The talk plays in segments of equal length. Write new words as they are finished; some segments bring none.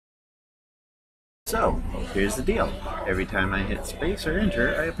So, here's the deal. Every time I hit space or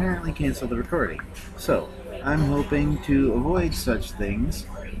enter, I apparently cancel the recording. So, I'm hoping to avoid such things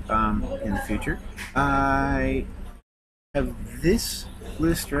in the future. I have this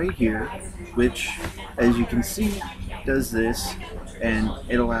list right here, which, as you can see, does this, and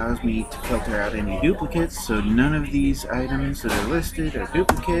it allows me to filter out any duplicates, so none of these items that are listed are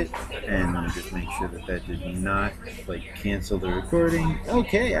duplicate. And let me just make sure that that did not cancel the recording.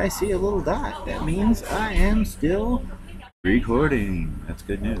 Okay, I see a little dot. That means I am still recording. That's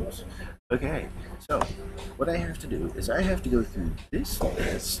good news. Okay, so what I have to do is I have to go through this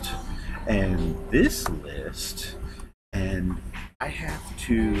list and this list, and I have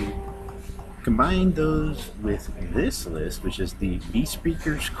to combine those with this list, which is the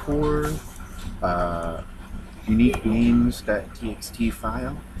vSpeakers Core unique games.txt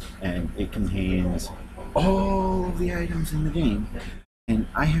file, and it contains all of the items in the game. And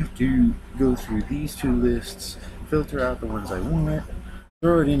I have to go through these two lists, filter out the ones I want,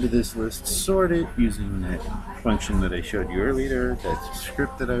 throw it into this list, sort it using that function that I showed you earlier, that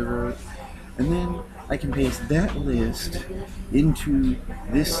script that I wrote, and then I can paste that list into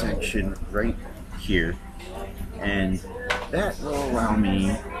this section right here, and that will allow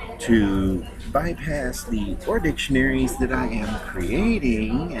me to bypass the OR dictionaries that I am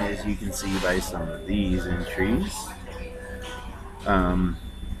creating, as you can see by some of these entries. Not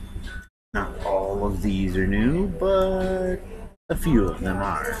all of these are new, but a few of them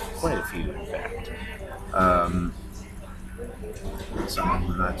are. Quite a few, in fact. Some of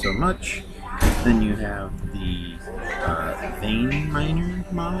them not so much. Then you have the vein miner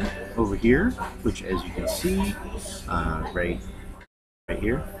mod over here, which, as you can see, right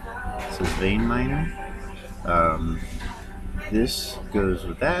here, it says vein miner. This goes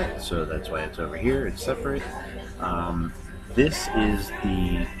with that, so that's why it's over here. It's separate. This is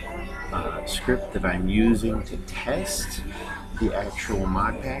the script that I'm using to test the actual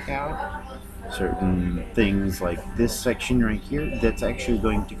ModPack out. Certain things like this section right here, that's actually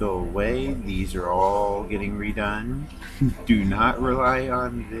going to go away. These are all getting redone. Do not rely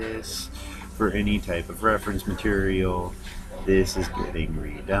on this for any type of reference material. This is getting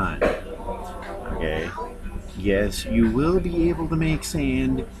redone. Okay? Yes, you will be able to make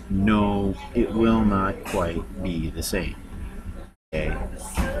sand. No, it will not quite be the same. Okay?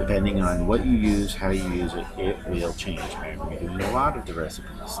 Depending on what you use, how you use it, it will change. I'm redoing a lot of the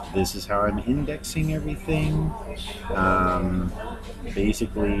recipes. This is how I'm indexing everything.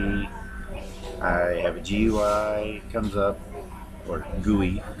 Basically, I have a GUI comes up, or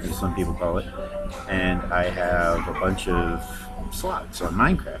GUI, as some people call it, and I have a bunch of slots on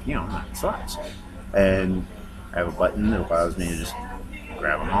Minecraft, 9 slots. And I have a button that allows me to just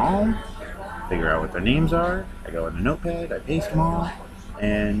grab them all, figure out what their names are. I go into Notepad, I paste them all,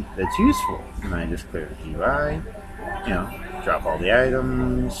 and that's useful. And I just clear the GUI, drop all the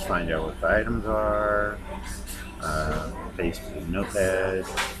items, find out what the items are, paste it in Notepad.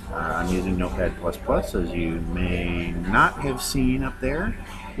 I'm using Notepad++, as you may not have seen up there,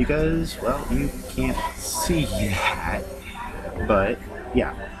 because, well, you can't see that. But,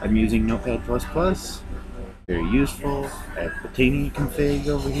 yeah, I'm using Notepad++. Very useful. I have the Tiny config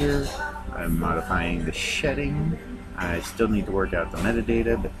over here. I'm modifying the shedding. I still need to work out the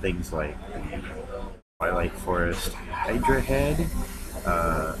metadata, but things like the Twilight Forest Hydra head,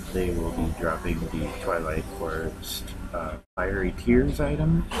 they will be dropping the Twilight Forest Fiery Tears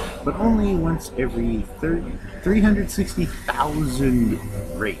item, but only once every 360,000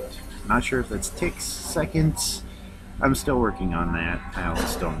 rate. Not sure if that's ticks, seconds. I'm still working on that. I'll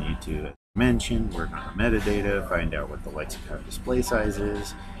still need to mention, work on the metadata, find out what the lexicon display size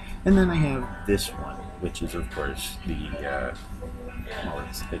is, and then I have this one, which is of course the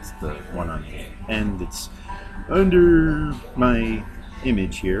it's the one on the end. It's under my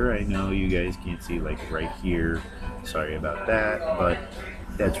image here. I know you guys can't see right here. Sorry about that, but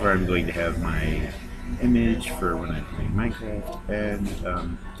that's where I'm going to have my image for when I'm playing Minecraft, and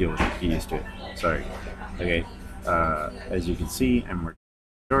deal with it. Get used to it. Sorry. Okay. As you can see, I'm working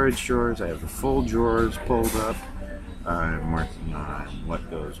storage drawers. I have the full drawers pulled up. I'm working on what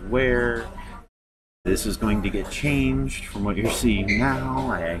goes where. This is going to get changed from what you're seeing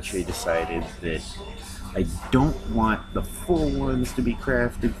now. I actually decided that I don't want the full ones to be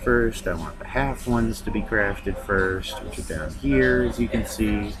crafted first. I want the half ones to be crafted first, which are down here, as you can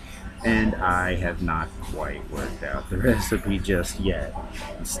see. And I have not quite worked out the recipe just yet.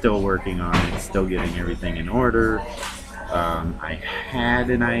 I'm still working on it, still getting everything in order. I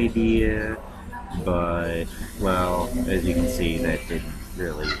had an idea, but, well, as you can see, that didn't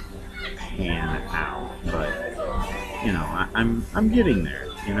really pan out. But, I'm getting there,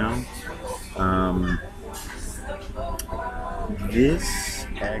 This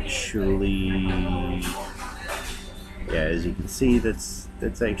actually, yeah, as you can see, that's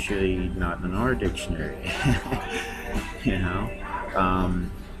actually not in our dictionary. You know, I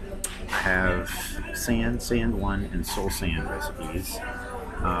have sand, sand one, and soul sand recipes.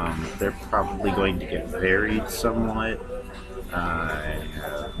 They're probably going to get varied somewhat. I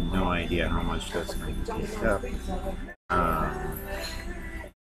have no idea how much that's going to take up. Um,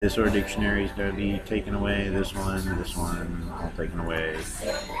 this or dictionary is going to be taken away. This one, all taken away.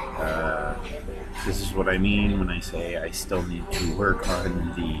 Uh, this is what I mean when I say I still need to work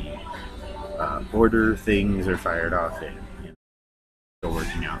on the order things are fired off in. You know, still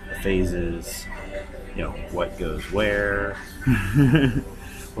working out the phases. You know, what goes where,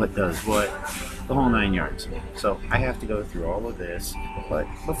 what does what, the whole 9 yards. So I have to go through all of this, but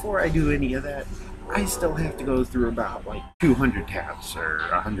before I do any of that, I still have to go through about like 200 tabs or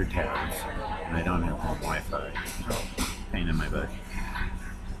 100 tabs, and I don't have home Wi-Fi, so pain in my butt.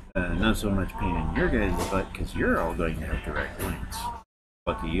 Not so much pain in your guys' butt, because you're all going to have direct links.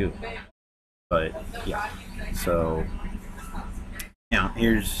 Lucky you. But yeah, so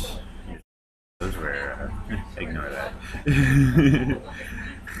here's those where ignore that.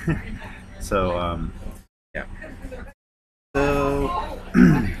 So yeah, so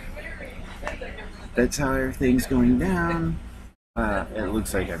that's how everything's going down. It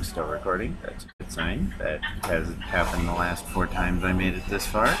looks like I'm still recording. That's a good sign. That hasn't happened the last 4 times I made it this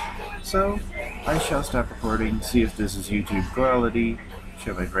far. So I shall stop recording, see if this is YouTube quality,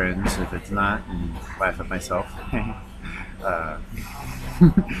 show my friends if it's not, and laugh at myself.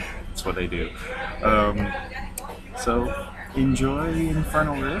 That's what I do. So enjoy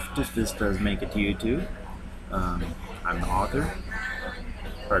Infernal Rift if this does make it to YouTube. I'm the author.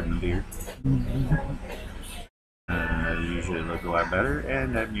 Pardon the beard. I usually look a lot better,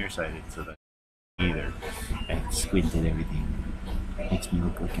 and I'm nearsighted, so that either. And squint at everything. Makes me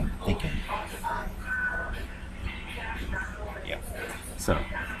look like I'm thinking. Yeah. So,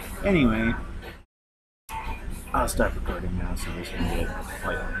 anyway, I'll stop recording now so this can get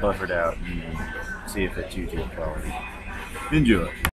like buffered out and see if it's YouTube quality. Enjoy.